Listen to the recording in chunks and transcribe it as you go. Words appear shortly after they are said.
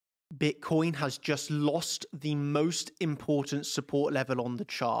Bitcoin has just lost the most important support level on the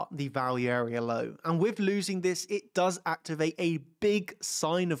chart, the value area low. And with losing this, it does activate a big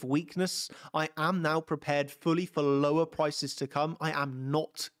sign of weakness. I am now prepared fully for lower prices to come. I am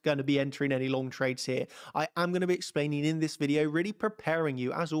not going to be entering any long trades here. I am going to be explaining in this video, really preparing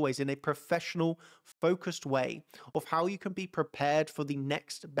you, as always, in a professional, focused way of how you can be prepared for the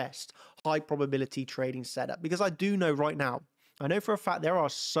next best high probability trading setup. Because I do know right now, I know for a fact there are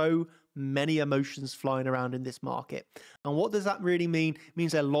so many emotions flying around in this market. And what does that really mean? It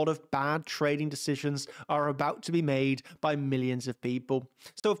means a lot of bad trading decisions are about to be made by millions of people.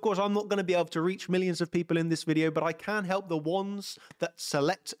 So of course, I'm not going to be able to reach millions of people in this video, but I can help the ones that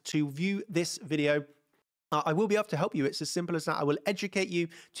select to view this video. I will be able to help you. It's as simple as that. I will educate you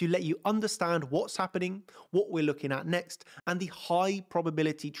to let you understand what's happening, what we're looking at next, and the high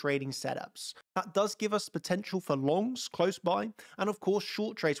probability trading setups. That does give us potential for longs close by, and of course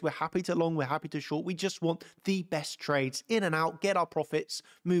short trades. We're happy to long, we're happy to short. We just want the best trades in and out, get our profits,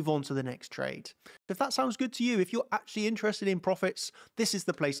 move on to the next trade. If that sounds good to you, if you're actually interested in profits, this is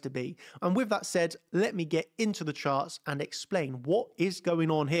the place to be. And with that said, let me get into the charts and explain what is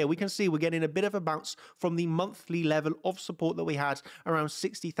going on here. We can see we're getting a bit of a bounce from the monthly level of support that we had around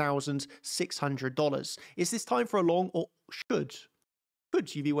 $60,600. Is this time for a long, or should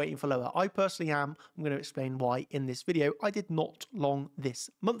you be waiting for lower? I personally am. I'm going to explain why in this video. I did not long this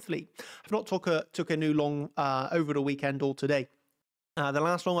monthly. I've not took a new long over the weekend or today. The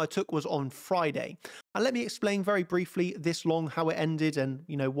last long I took was on Friday. And let me explain very briefly this long, how it ended, and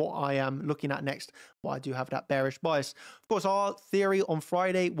what I am looking at next. Why I do have that bearish bias. Of course, our theory on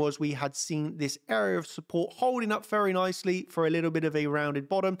Friday was we had seen this area of support holding up very nicely for a little bit of a rounded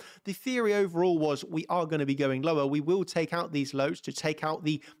bottom. The theory overall was we are going to be going lower. We will take out these lows to take out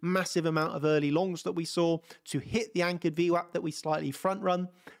the massive amount of early longs that we saw, to hit the anchored VWAP that we slightly front run.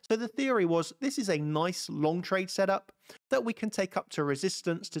 So the theory was this is a nice long trade setup that we can take up to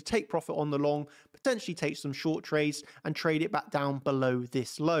resistance to take profit on the long, potentially take some short trades and trade it back down below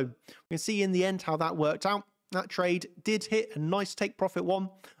this low. We can see in the end how that worked out. That trade did hit a nice take profit one.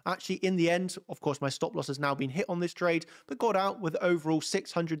 Actually, in the end, of course, my stop loss has now been hit on this trade, but got out with overall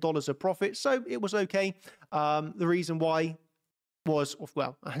 $600 of profit. So it was okay. The reason why was,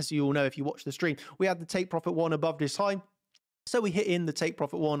 well, as you all know, if you watch the stream, we had the take profit one above this high. So we hit in the take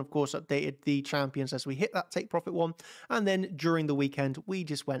profit one, of course, updated the champions as we hit that take profit one. And then during the weekend, we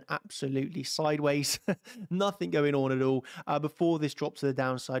just went absolutely sideways. Nothing going on at all before this drop to the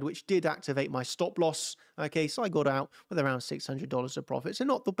downside, which did activate my stop loss. Okay, so I got out with around $600 of profit. So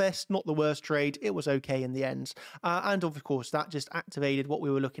not the best, not the worst trade. It was okay in the end. And of course, that just activated what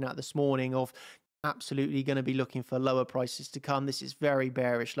we were looking at this morning of absolutely going to be looking for lower prices to come. This is very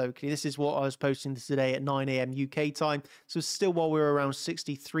bearish locally. This is what I was posting today at 9 a.m. UK time. So still while we were around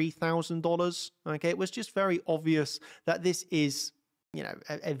 $63,000, okay, it was just very obvious that this is,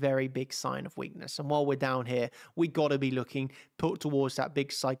 a very big sign of weakness. And while we're down here, we got to be looking put towards that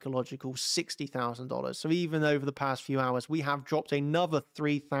big psychological $60,000. So even over the past few hours, we have dropped another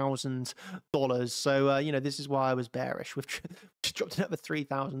 $3,000. So, this is why I was bearish. We've dropped another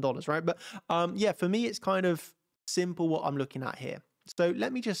 $3,000, right? But yeah, for me, it's kind of simple what I'm looking at here. So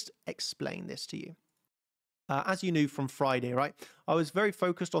let me just explain this to you. As you knew from Friday, right, I was very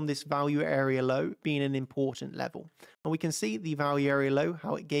focused on this value area low being an important level. And we can see the value area low,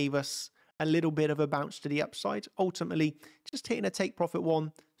 how it gave us a little bit of a bounce to the upside. Ultimately, just hitting a take profit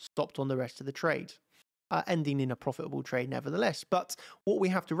one, stopped on the rest of the trade. Ending in a profitable trade nevertheless. But what we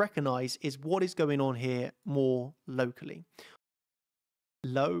have to recognize is what is going on here more locally.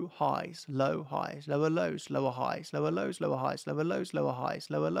 Low highs, lower lows, lower highs, lower lows, lower highs, lower lows, lower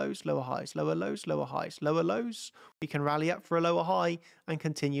highs, lower lows, lower highs, lower lows, lower highs, lower lows. We can rally up for a lower high and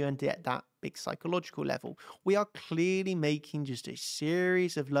continue and get that big psychological level. We are clearly making just a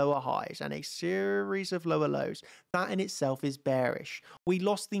series of lower highs and a series of lower lows. That in itself is bearish. We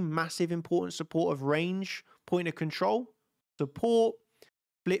lost the massive important support of range, point of control, support,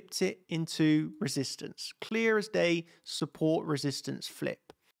 flipped it into resistance. Clear as day, support, resistance,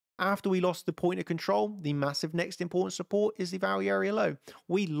 flip. After we lost the point of control, the massive next important support is the value area low.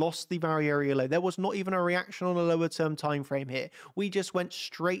 We lost the value area low. There was not even a reaction on a lower term time frame here. We just went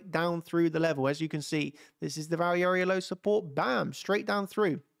straight down through the level. As you can see, this is the value area low support. Bam, straight down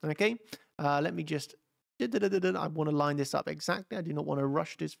through. Okay, let me just, I want to line this up exactly. I do not want to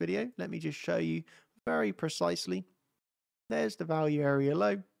rush this video. Let me just show you very precisely. There's the value area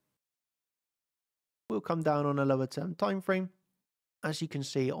low. We'll come down on a lower term time frame. As you can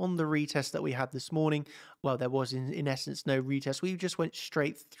see on the retest that we had this morning, well, there was in essence no retest. We just went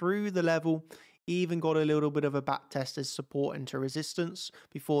straight through the level, even got a little bit of a back test as support into resistance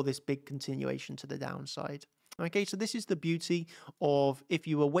before this big continuation to the downside. Okay, so this is the beauty of if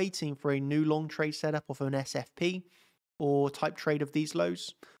you were waiting for a new long trade setup of an SFP or type trade of these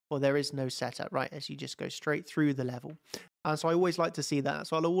lows, well, there is no setup, right? As you just go straight through the level. And so I always like to see that.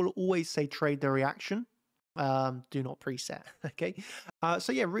 So I'll always say trade the reaction. Do not preset. Okay.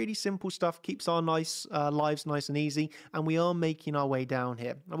 So yeah, really simple stuff, keeps our lives nice and easy, and we are making our way down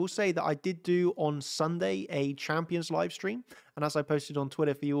here. I will say that I did do on Sunday a champions live stream, and as I posted on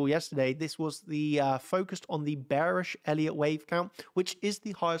Twitter for you all yesterday, this was the focused on the bearish Elliott wave count, which is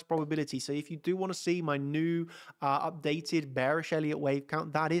the highest probability. So if you do want to see my new updated bearish Elliott wave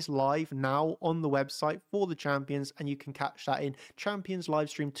count, that is live now on the website for the champions, and you can catch that in champions live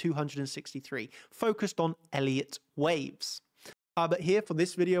stream 263, focused on Elliott waves. But here for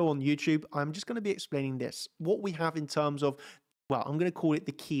this video on YouTube, I'm just going to be explaining this, what we have in terms of, well, I'm going to call it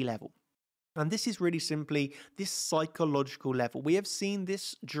the key level. And this is really simply this psychological level. We have seen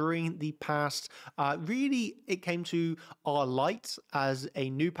this during the past. Really, it came to our light as a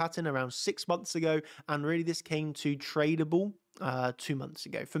new pattern around 6 months ago. And really, this came to tradable 2 months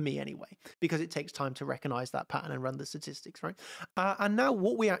ago, for me anyway, because it takes time to recognize that pattern and run the statistics, right? And now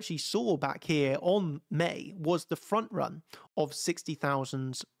what we actually saw back here on May was the front run of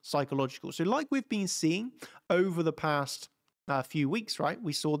 60,000 psychological. So like we've been seeing over the past few weeks, right?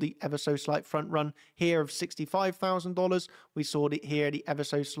 We saw the ever so slight front run here of $65,000. We saw it here, the ever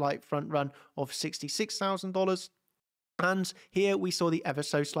so slight front run of $66,000. And here we saw the ever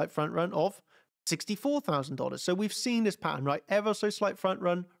so slight front run of $64,000. So we've seen this pattern, right? Ever so slight front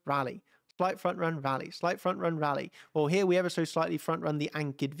run, rally, slight front run, rally, slight front run, rally. Well, here we ever so slightly front run the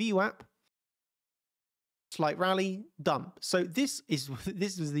anchored VWAP, slight rally, dump. So this is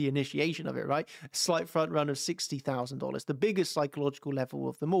the initiation of it, right? Slight front run of $60,000, the biggest psychological level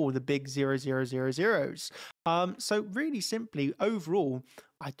of them all, the big 0,000s. So really simply, overall,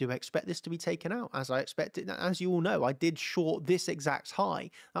 I do expect this to be taken out as I expected. As you all know, I did short this exact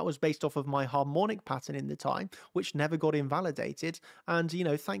high. That was based off of my harmonic pattern in the time, which never got invalidated. And, you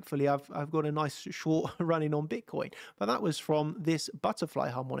know, thankfully, I've got a nice short running on Bitcoin. But that was from this butterfly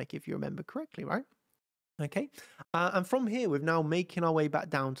harmonic, if you remember correctly, right? Okay, and from here, we're now making our way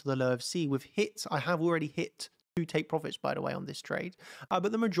back down to the low of C. I have already hit 2 take profits, by the way, on this trade,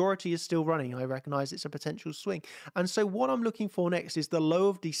 but the majority is still running. I recognize it's a potential swing. And so what I'm looking for next is the low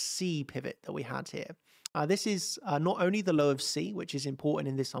of the C pivot that we had here. This is not only the low of C, which is important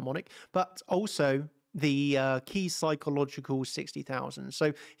in this harmonic, but also the key psychological 60,000.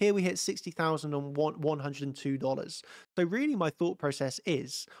 So here we hit $60,102. So really my thought process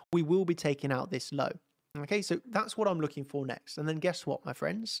is we will be taking out this low. Okay, so that's what I'm looking for next. And then guess what, my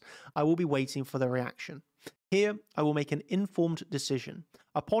friends? I will be waiting for the reaction. Here, I will make an informed decision.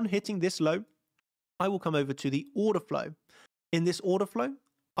 Upon hitting this low, I will come over to the order flow. In this order flow,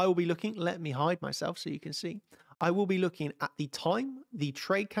 I will be looking, let me hide myself so you can see. I will be looking at the time, the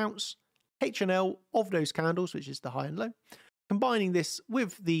trade counts, H&L of those candles, which is the high and low. Combining this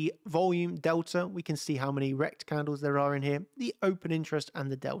with the volume delta, we can see how many rect candles there are in here, the open interest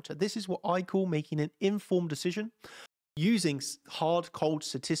and the delta. This is what I call making an informed decision using hard, cold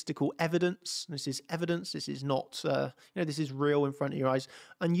statistical evidence. This is evidence. This is not, this is real in front of your eyes.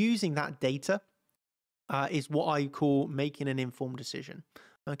 And using that data is what I call making an informed decision.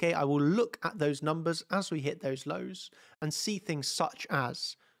 Okay, I will look at those numbers as we hit those lows and see things such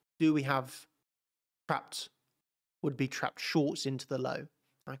as, do we have would be trapped shorts into the low?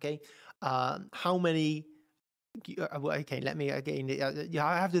 Okay, how many? Okay, let me again.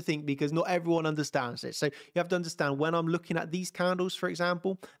 I have to think because not everyone understands this. So you have to understand when I'm looking at these candles, for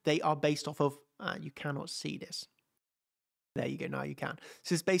example, they are based off of. You cannot see this. There you go. Now you can.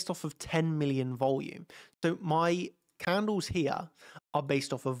 This is based off of 10 million volume. So my candles here are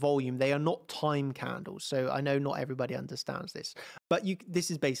based off of volume. They are not time candles. So I know not everybody understands this, but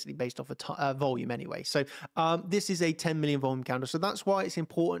this is basically based off of volume anyway. So this is a 10 million volume candle. So that's why it's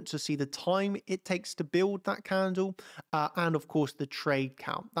important to see the time it takes to build that candle and of course the trade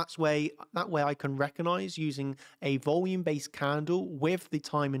count. That way I can recognize using a volume based candle with the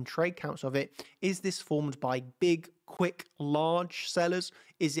time and trade counts of it. Is this formed by big, quick, large sellers?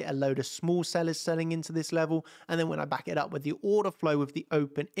 Is it a load of small sellers selling into this level? And then when I back it up with the order flow with the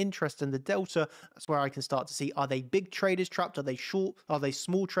open interest and the delta, that's where I can start to see, are they big traders trapped? Are they short? Are they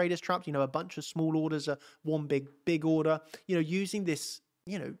small traders trapped? You know, a bunch of small orders are one big order. You know, using this,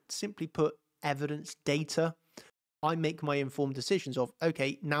 simply put, evidence data, I make my informed decisions of,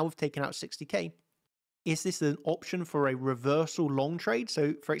 okay, now we've taken out 60K. Is this an option for a reversal long trade?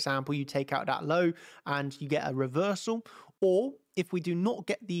 So, for example, you take out that low and you get a reversal, Or if we do not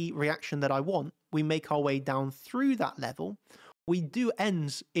get the reaction that I want, we make our way down through that level. We do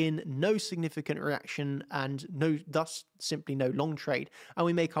end in no significant reaction and thus simply no long trade. And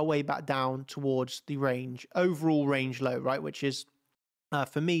we make our way back down towards the range, overall range low, right? Which is,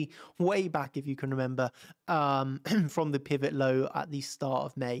 for me, way back, if you can remember, from the pivot low at the start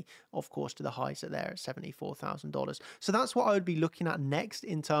of May, of course, to the highs at there at $74,000. So that's what I would be looking at next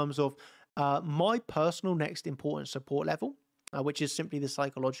in terms of my personal next important support level, which is simply the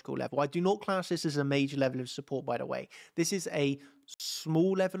psychological level. I do not class this as a major level of support, by the way. This is a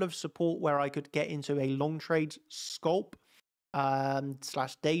small level of support where I could get into a long trade scalp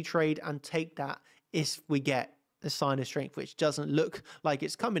slash day trade and take that if we get a sign of strength, which doesn't look like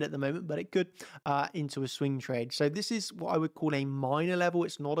it's coming at the moment, but it could, into a swing trade. So this is what I would call a minor level.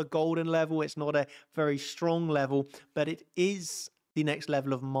 It's not a golden level. It's not a very strong level, but it is the next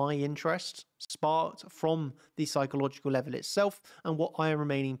level of my interest, sparked from the psychological level itself and what I am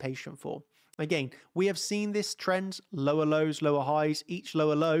remaining patient for. Again, we have seen this trend, lower lows, lower highs. Each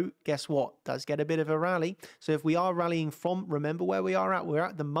lower low, guess what, does get a bit of a rally. So if we are rallying from, remember where we are at, we're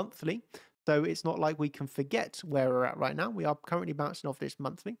at the monthly. So it's not like we can forget where we're at right now. We are currently bouncing off this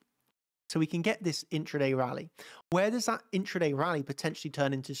monthly. So we can get this intraday rally. Where does that intraday rally potentially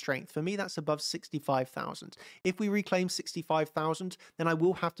turn into strength? For me, that's above 65,000. If we reclaim 65,000, then I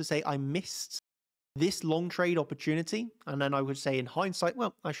will have to say I missed this long trade opportunity. And then I would say in hindsight,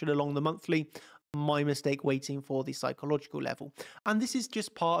 well, I should have long the monthly. My mistake waiting for the psychological level. And this is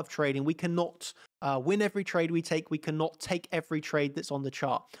just part of trading. We cannot win every trade we take. We cannot take every trade that's on the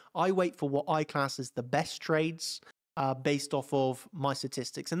chart. I wait for what I class as the best trades based off of my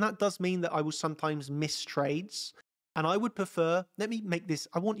statistics. And that does mean that I will sometimes miss trades. And I would prefer, let me make this,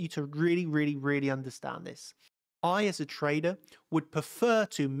 I want you to really, really, really understand this. I, as a trader, would prefer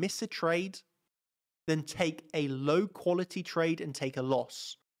to miss a trade than take a low quality trade and take a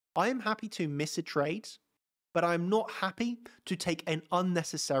loss. I am happy to miss a trade, but I'm not happy to take an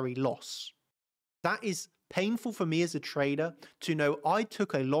unnecessary loss. That is painful for me as a trader to know I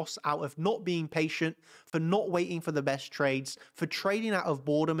took a loss out of not being patient, for not waiting for the best trades, for trading out of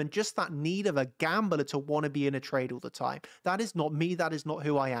boredom and just that need of a gambler to want to be in a trade all the time. That is not me. That is not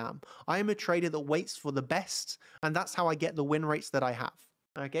who I am. I am a trader that waits for the best, and that's how I get the win rates that I have.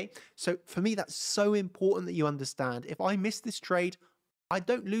 Okay, so for me, that's so important that you understand. If I miss this trade, I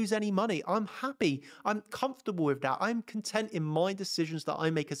don't lose any money. I'm happy. I'm comfortable with that. I'm content in my decisions that I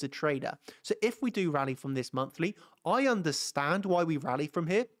make as a trader. So if we do rally from this monthly, I understand why we rally from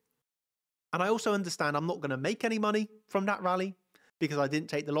here. And I also understand I'm not going to make any money from that rally because I didn't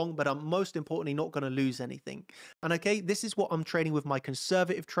take the long, but I'm most importantly not going to lose anything. And okay, this is what I'm trading with my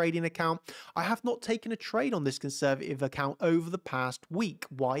conservative trading account. I have not taken a trade on this conservative account over the past week.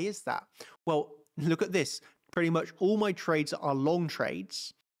 Why is that? Well, look at this. Pretty much all my trades are long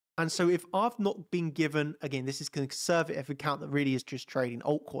trades. And so if I've not been given, again, this is a conservative account that really is just trading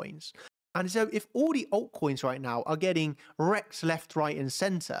altcoins. And so if all the altcoins right now are getting wrecked left, right, and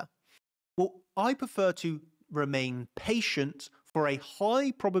center, well, I prefer to remain patient for a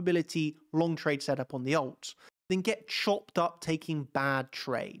high probability long trade setup on the alt than get chopped up taking bad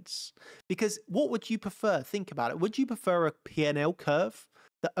trades. Because what would you prefer? Think about it. Would you prefer a P&L curve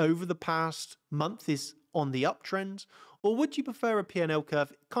that over the past month is on the uptrend? Or would you prefer a P&L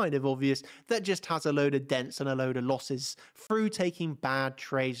curve, kind of obvious, that just has a load of dents and a load of losses through taking bad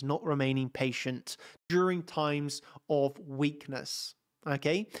trades, not remaining patient during times of weakness?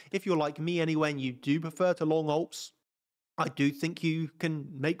 Okay, if you're like me anyway and you do prefer to long alts, I do think you can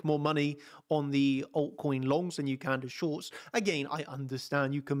make more money on the altcoin longs than you can to shorts. Again, I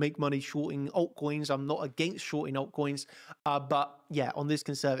understand you can make money shorting altcoins. I'm not against shorting altcoins. But yeah, on this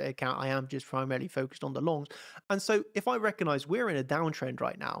conservative account, I am just primarily focused on the longs. And so if I recognize we're in a downtrend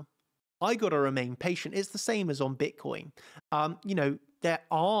right now, I got to remain patient. It's the same as on Bitcoin. There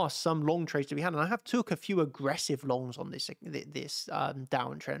are some long trades to be had, and I have took a few aggressive longs on this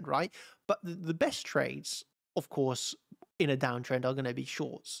downtrend, right? But the best trades, of course, in a downtrend are going to be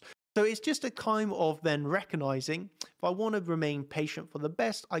shorts. So it's just a time of then recognizing if I want to remain patient for the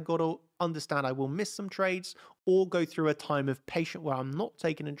best, I got to understand I will miss some trades or go through a time of patience where I'm not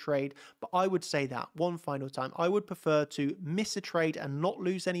taking a trade. But I would say that one final time, I would prefer to miss a trade and not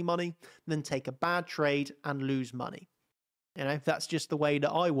lose any money than take a bad trade and lose money. That's just the way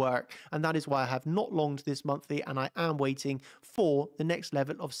that I work. And that is why I have not longed this monthly and I am waiting for the next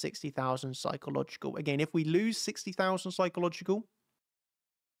level of 60,000 psychological. Again, if we lose 60,000 psychological,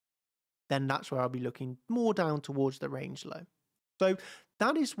 then that's where I'll be looking more down towards the range low. So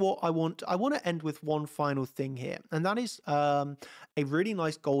that is what I want. I want to end with one final thing here. And that is a really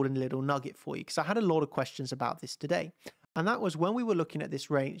nice golden little nugget for you because I had a lot of questions about this today. And that was when we were looking at this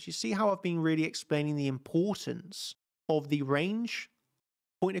range. You see how I've been really explaining the importance of the range,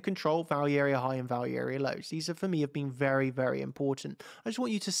 point of control, value area high, and value area lows. These are, for me, have been very, very important. I just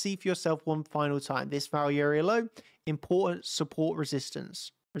want you to see for yourself one final time. This value area low, important support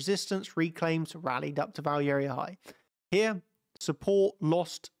resistance. Resistance reclaimed, rallied up to value area high. Here, support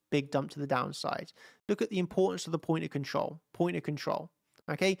lost, big dump to the downside. Look at the importance of the point of control. Point of control.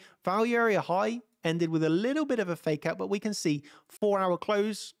 Okay, value area high ended with a little bit of a fake out, but we can see 4-hour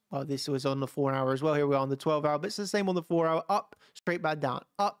close. Well, this was on the 4-hour as well. Here we are on the 12-hour, but it's the same on the 4-hour. Up, straight back down.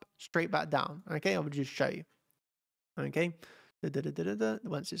 Up, straight back down. Okay, I will just show you. Okay,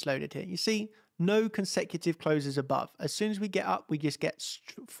 once it's loaded here, you see no consecutive closes above. As soon as we get up, we just get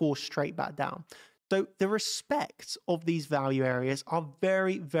forced straight back down. So the respect of these value areas are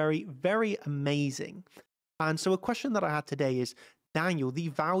very, very, very amazing. And so a question that I had today is, Daniel, the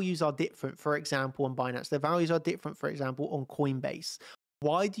values are different, for example, on Binance. The values are different, for example, on Coinbase.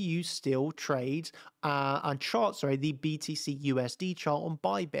 Why do you still trade and chart, the BTC USD chart on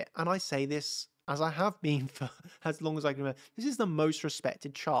Bybit? And I say this as I have been for as long as I can remember. This is the most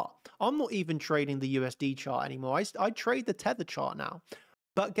respected chart. I'm not even trading the USD chart anymore. I trade the Tether chart now.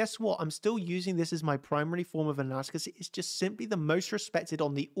 But guess what? I'm still using this as my primary form of analysis. It's just simply the most respected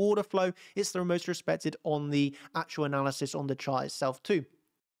on the order flow. It's the most respected on the actual analysis on the chart itself too.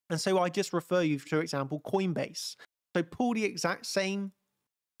 And so I just refer you to, for example, Coinbase. So pull the exact same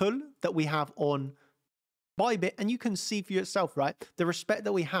pull that we have on Bybit, and you can see for yourself, right, the respect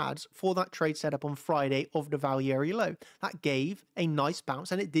that we had for that trade setup on Friday of the value area low. That gave a nice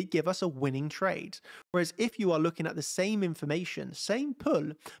bounce, and it did give us a winning trade. Whereas if you are looking at the same information, same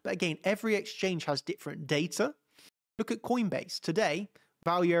pull, but again, every exchange has different data. Look at Coinbase today,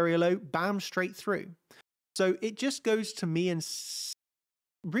 value area low, bam, straight through. So it just goes to me and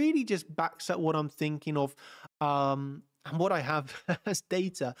really just backs up what I'm thinking of and what I have as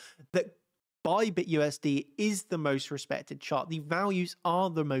data, that Bybit USD is the most respected chart. The values are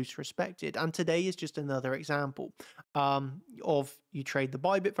the most respected. And today is just another example of you trade the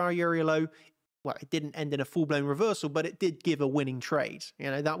Bybit value area low. Well, it didn't end in a full-blown reversal, but it did give a winning trade. You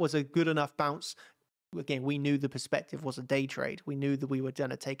know, that was a good enough bounce. Again, we knew the perspective was a day trade. We knew that we were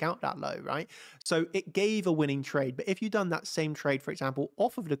going to take out that low, right? So it gave a winning trade. But if you've done that same trade, for example,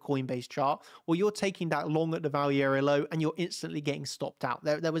 off of the Coinbase chart, well, you're taking that long at the value area low and you're instantly getting stopped out.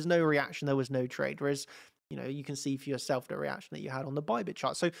 There was no reaction. There was no trade. Whereas, you know, you can see for yourself the reaction that you had on the Bybit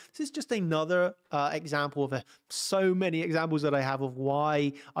chart. So this is just another example of so many examples that I have of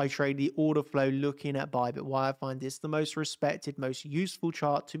why I trade the order flow looking at Bybit, why I find this the most respected, most useful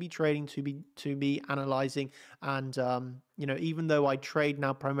chart to be trading, to be analyzing. And, you know, even though I trade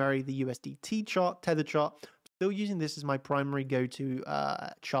now primarily the USDT chart, Tether chart, I'm still using this as my primary go-to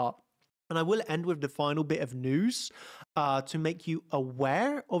chart. And I will end with the final bit of news to make you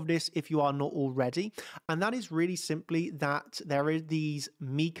aware of this if you are not already. And that is really simply that there are these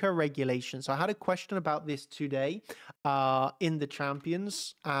MiCA regulations. So I had a question about this today in the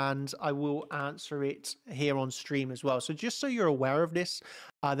Champions, and I will answer it here on stream as well. So just so you're aware of this,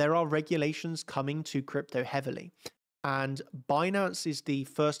 there are regulations coming to crypto heavily. And Binance is the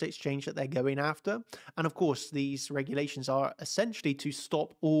first exchange that they're going after. And of course, these regulations are essentially to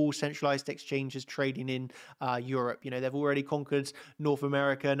stop all centralized exchanges trading in Europe. You know, they've already conquered North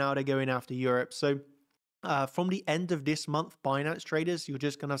America. Now they're going after Europe. So from the end of this month, Binance traders, you're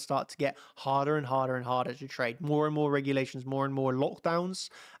just going to start to get harder and harder and harder to trade. More and more regulations, more and more lockdowns.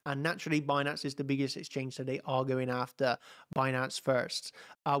 And naturally, Binance is the biggest exchange, so they are going after Binance first.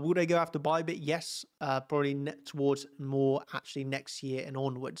 Will they go after Bybit? Yes, probably towards more actually next year and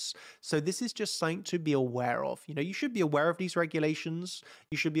onwards. So this is just something to be aware of. You know, you should be aware of these regulations.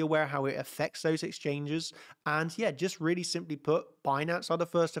 You should be aware how it affects those exchanges. And yeah, just really simply put, Binance are the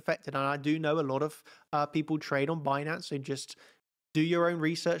first affected. And I do know a lot of people trade on Binance, so just do your own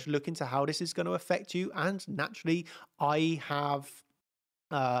research, look into how this is going to affect you. And naturally, I have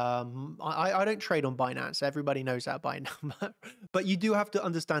I don't trade on Binance. Everybody knows that by now. But you do have to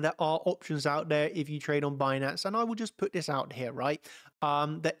understand there are options out there if you trade on Binance. And I will just put this out here, right?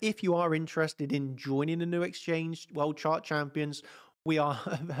 That if you are interested in joining a new exchange, well, Chart Champions, we are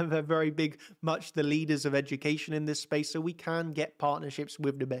very big, much the leaders of education in this space, so we can get partnerships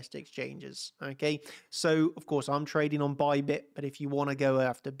with the best exchanges, okay? So, of course, I'm trading on Bybit, but if you want to go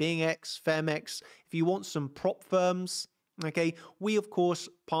after BingX, Femex, if you want some prop firms, okay, we, of course,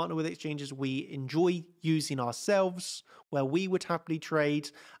 partner with exchanges we enjoy using ourselves, where we would happily trade.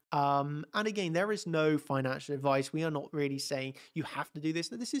 And again, there is no financial advice. We are not really saying you have to do this.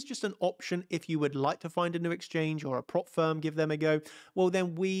 This is just an option if you would like to find a new exchange or a prop firm, give them a go. Well,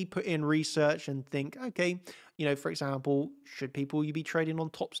 then we put in research and think, okay, You know, for example, should people you be trading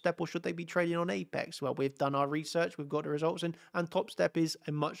on Top Step or should they be trading on Apex? Well, we've done our research, we've got the results, and Top Step is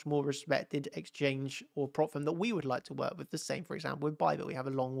a much more respected exchange or prop firm that we would like to work with. The same, for example, with Bybit. We have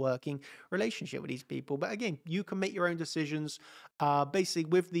a long working relationship with these people. But again, you can make your own decisions. Basically,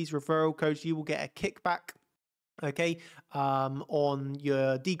 with these referral codes, you will get a kickback. Okay, on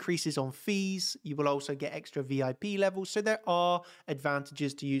your decreases on fees, you will also get extra VIP levels. So there are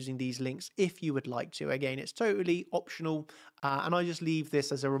advantages to using these links if you would like to. Again, it's totally optional. And I just leave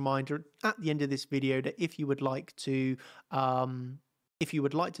this as a reminder at the end of this video that if you would like to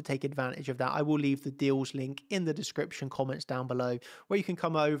take advantage of that, I will leave the deals link in the description comments down below where you can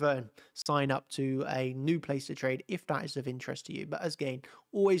come over and sign up to a new place to trade if that is of interest to you. But as again,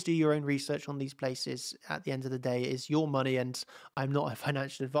 always do your own research on these places. At the end of the day, it is your money and I'm not a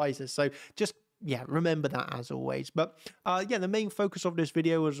financial advisor. So just remember that as always. But the main focus of this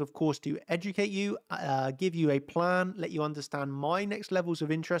video was, of course, to educate you, give you a plan, let you understand my next levels of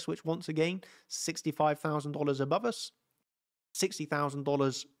interest, which once again, $65,000 above us,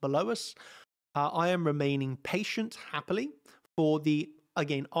 $60,000 below us. I am remaining patient happily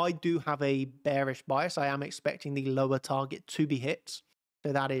again, I do have a bearish bias. I am expecting the lower target to be hit.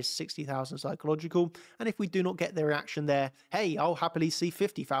 So that is 60,000 psychological. And if we do not get the reaction there, hey, I'll happily see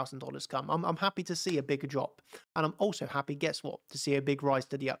 $50,000 come. I'm happy to see a bigger drop. And I'm also happy, guess what, to see a big rise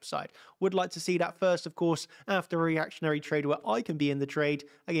to the upside. Would like to see that first, of course, after a reactionary trade where I can be in the trade.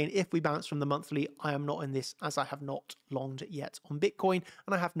 Again, if we bounce from the monthly, I am not in this as I have not longed yet on Bitcoin.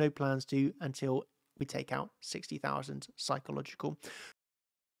 And I have no plans to until we take out 60,000 psychological.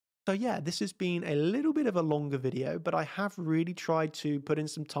 So yeah, this has been a little bit of a longer video, but I have really tried to put in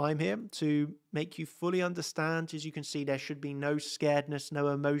some time here to make you fully understand. As you can see, there should be no scaredness, no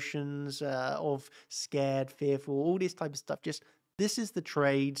emotions of scared, fearful, all this type of stuff. Just this is the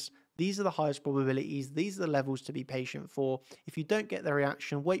trades. These are the highest probabilities. These are the levels to be patient for. If you don't get the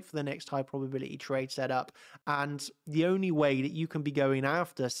reaction, wait for the next high probability trade setup. And the only way that you can be going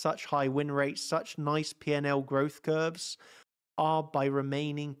after such high win rates, such nice P&L growth curves, are by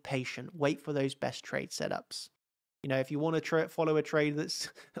remaining patient. Wait for those best trade setups. You know, if you want to follow a trade that's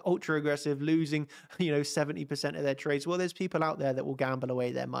ultra aggressive, losing, 70% of their trades, well, there's people out there that will gamble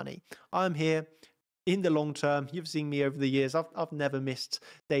away their money. I'm here in the long term. You've seen me over the years. I've never missed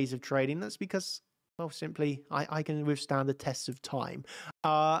days of trading. That's because, well, simply I can withstand the tests of time.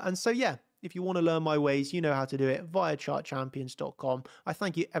 And so, yeah, if you want to learn my ways, you know how to do it via chartchampions.com. I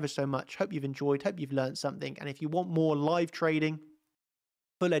thank you ever so much. Hope you've enjoyed. Hope you've learned something. And if you want more live trading,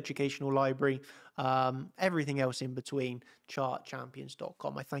 full educational library, everything else in between,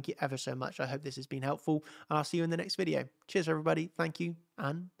 chartchampions.com. I thank you ever so much. I hope this has been helpful. And I'll see you in the next video. Cheers, everybody. Thank you.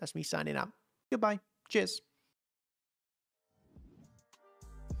 And that's me signing out. Goodbye. Cheers.